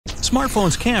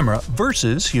Smartphone's camera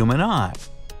versus human eye.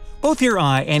 Both your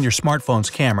eye and your smartphone's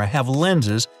camera have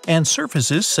lenses and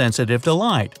surfaces sensitive to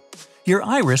light. Your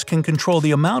iris can control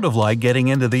the amount of light getting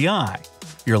into the eye.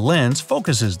 Your lens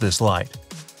focuses this light.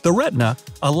 The retina,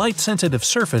 a light-sensitive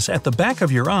surface at the back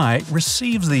of your eye,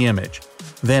 receives the image.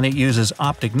 Then it uses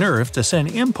optic nerves to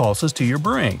send impulses to your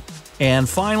brain. And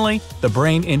finally, the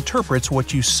brain interprets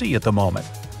what you see at the moment.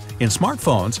 In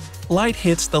smartphones, light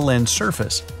hits the lens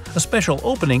surface. A special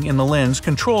opening in the lens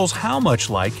controls how much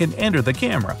light can enter the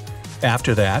camera.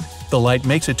 After that, the light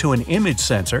makes it to an image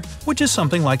sensor, which is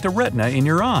something like the retina in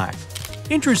your eye.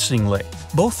 Interestingly,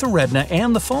 both the retina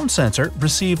and the phone sensor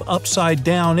receive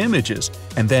upside-down images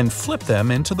and then flip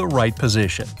them into the right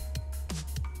position.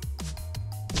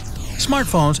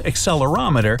 Smartphone's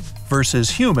accelerometer versus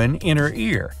human inner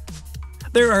ear.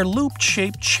 There are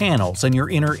loop-shaped channels in your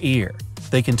inner ear.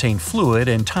 They contain fluid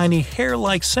and tiny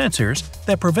hair-like sensors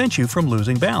that prevent you from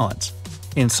losing balance.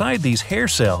 Inside these hair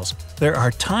cells, there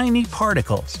are tiny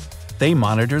particles. They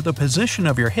monitor the position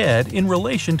of your head in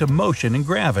relation to motion and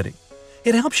gravity.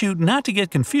 It helps you not to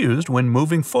get confused when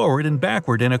moving forward and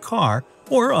backward in a car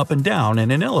or up and down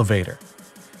in an elevator.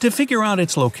 To figure out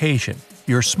its location,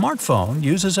 your smartphone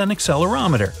uses an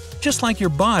accelerometer, just like your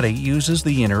body uses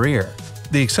the inner ear.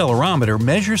 The accelerometer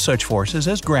measures such forces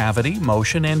as gravity,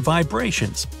 motion, and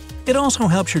vibrations. It also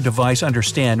helps your device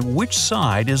understand which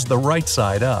side is the right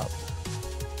side up.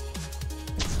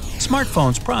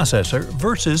 Smartphone's processor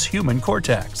versus human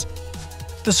cortex.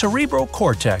 The cerebral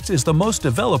cortex is the most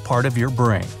developed part of your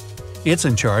brain. It's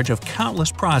in charge of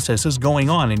countless processes going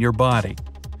on in your body.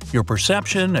 Your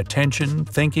perception, attention,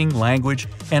 thinking, language,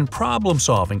 and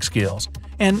problem-solving skills,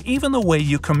 and even the way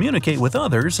you communicate with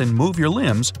others and move your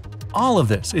limbs, all of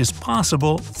this is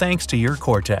possible thanks to your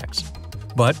cortex.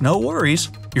 But no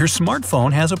worries, your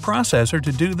smartphone has a processor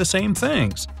to do the same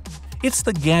things. It's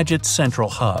the gadget's central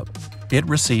hub. It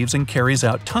receives and carries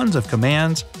out tons of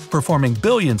commands, performing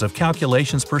billions of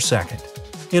calculations per second.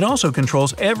 It also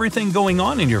controls everything going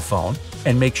on in your phone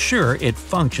and makes sure it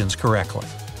functions correctly.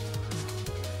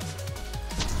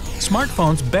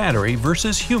 Smartphone's battery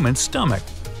versus human stomach.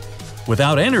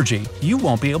 Without energy, you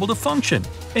won't be able to function,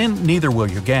 and neither will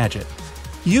your gadget.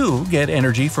 You get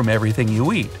energy from everything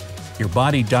you eat. Your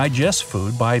body digests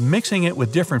food by mixing it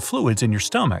with different fluids in your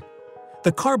stomach.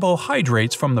 The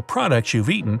carbohydrates from the products you've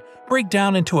eaten break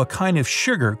down into a kind of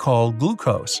sugar called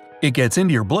glucose. It gets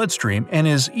into your bloodstream and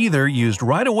is either used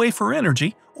right away for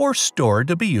energy or stored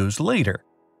to be used later.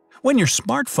 When your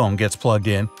smartphone gets plugged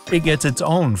in, it gets its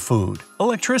own food,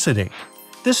 electricity.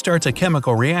 This starts a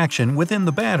chemical reaction within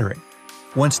the battery.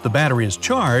 Once the battery is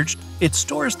charged, it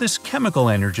stores this chemical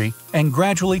energy and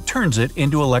gradually turns it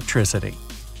into electricity.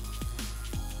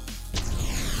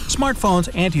 Smartphone's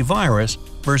antivirus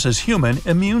versus human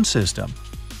immune system.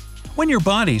 When your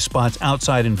body spots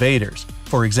outside invaders,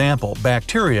 for example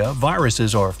bacteria,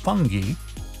 viruses, or fungi,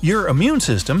 your immune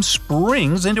system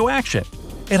springs into action.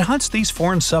 It hunts these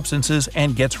foreign substances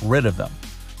and gets rid of them.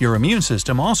 Your immune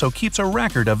system also keeps a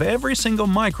record of every single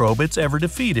microbe it's ever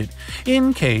defeated,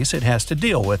 in case it has to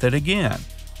deal with it again.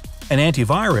 An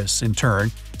antivirus, in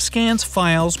turn, scans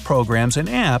files, programs, and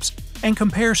apps and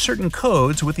compares certain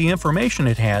codes with the information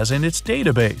it has in its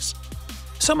database.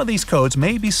 Some of these codes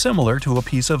may be similar to a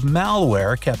piece of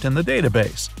malware kept in the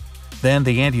database. Then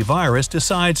the antivirus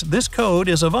decides this code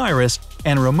is a virus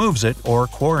and removes it or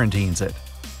quarantines it.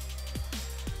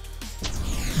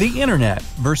 The Internet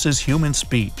versus human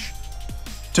speech.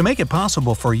 To make it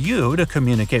possible for you to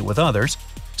communicate with others,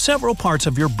 several parts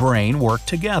of your brain work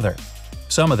together.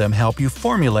 Some of them help you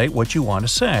formulate what you want to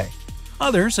say.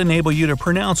 Others enable you to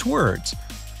pronounce words.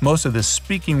 Most of this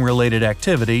speaking-related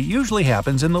activity usually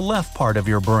happens in the left part of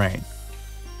your brain.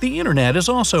 The Internet is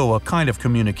also a kind of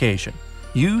communication.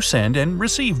 You send and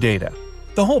receive data.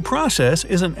 The whole process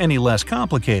isn't any less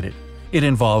complicated. It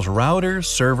involves routers,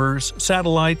 servers,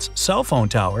 satellites, cell phone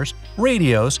towers,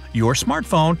 radios, your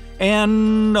smartphone,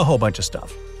 and a whole bunch of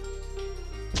stuff.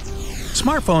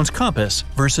 Smartphone's compass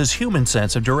versus human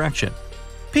sense of direction.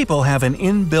 People have an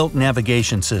inbuilt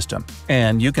navigation system,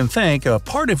 and you can thank a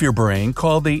part of your brain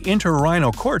called the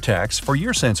entorhinal cortex for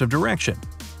your sense of direction.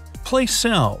 Place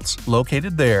cells,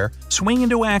 located there, swing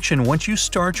into action once you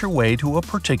start your way to a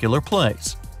particular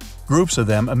place. Groups of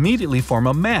them immediately form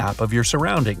a map of your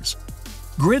surroundings.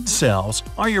 Grid cells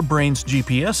are your brain's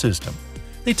GPS system.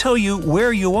 They tell you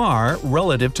where you are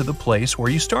relative to the place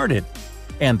where you started.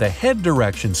 And the head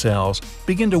direction cells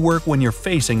begin to work when you're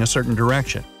facing a certain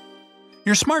direction.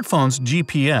 Your smartphone's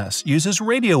GPS uses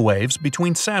radio waves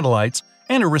between satellites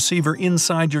and a receiver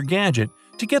inside your gadget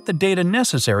to get the data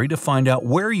necessary to find out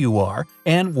where you are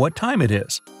and what time it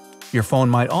is. Your phone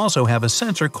might also have a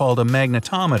sensor called a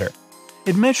magnetometer.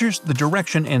 It measures the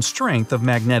direction and strength of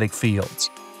magnetic fields.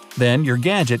 Then your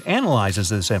gadget analyzes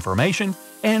this information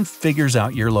and figures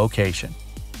out your location.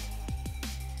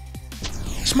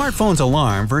 Smartphone's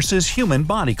alarm versus human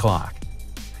body clock.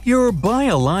 Your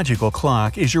biological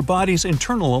clock is your body's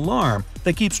internal alarm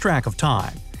that keeps track of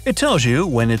time. It tells you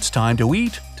when it's time to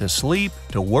eat, to sleep,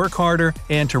 to work harder,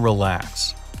 and to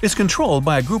relax. It's controlled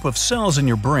by a group of cells in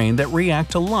your brain that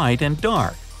react to light and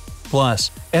dark.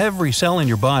 Plus, every cell in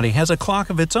your body has a clock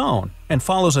of its own and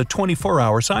follows a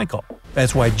 24-hour cycle.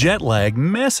 That's why jet lag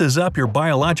messes up your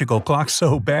biological clock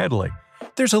so badly.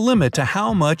 There's a limit to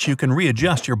how much you can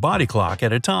readjust your body clock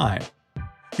at a time.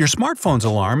 Your smartphone's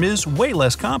alarm is way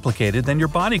less complicated than your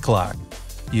body clock.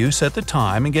 You set the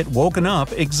time and get woken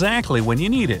up exactly when you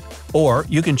need it. Or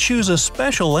you can choose a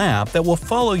special app that will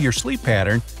follow your sleep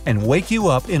pattern and wake you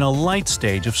up in a light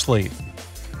stage of sleep.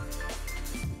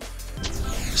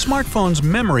 Smartphone's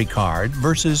memory card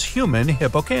versus human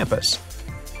hippocampus.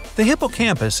 The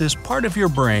hippocampus is part of your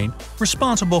brain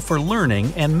responsible for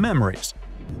learning and memories.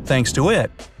 Thanks to it,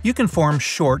 you can form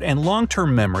short and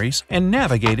long-term memories and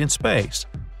navigate in space.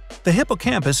 The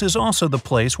hippocampus is also the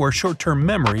place where short-term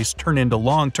memories turn into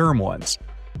long-term ones.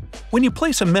 When you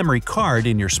place a memory card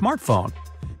in your smartphone,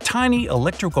 tiny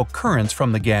electrical currents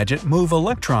from the gadget move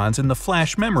electrons in the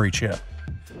flash memory chip.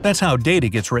 That's how data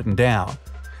gets written down.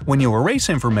 When you erase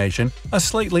information, a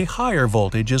slightly higher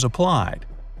voltage is applied.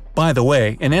 By the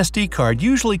way, an SD card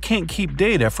usually can't keep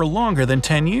data for longer than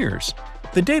 10 years.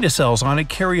 The data cells on it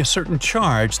carry a certain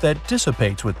charge that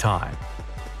dissipates with time.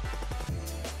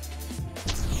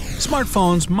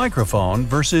 Smartphone's microphone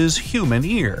versus human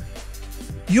ear.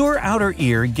 Your outer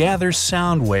ear gathers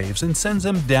sound waves and sends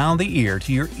them down the ear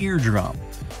to your eardrum.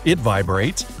 It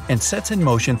vibrates and sets in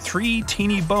motion 3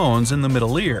 teeny bones in the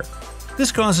middle ear.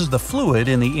 This causes the fluid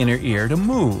in the inner ear to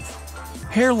move.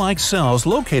 Hair-like cells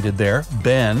located there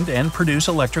bend and produce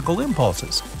electrical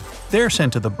impulses. They're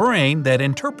sent to the brain that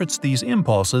interprets these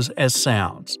impulses as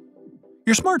sounds.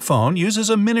 Your smartphone uses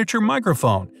a miniature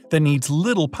microphone that needs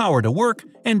little power to work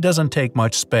and doesn't take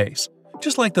much space,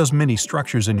 just like those mini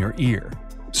structures in your ear.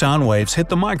 Sound waves hit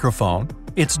the microphone,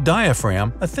 its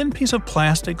diaphragm, a thin piece of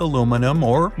plastic, aluminum,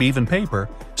 or even paper,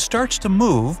 starts to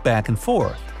move back and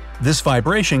forth. This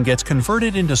vibration gets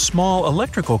converted into small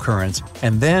electrical currents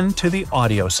and then to the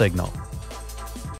audio signal.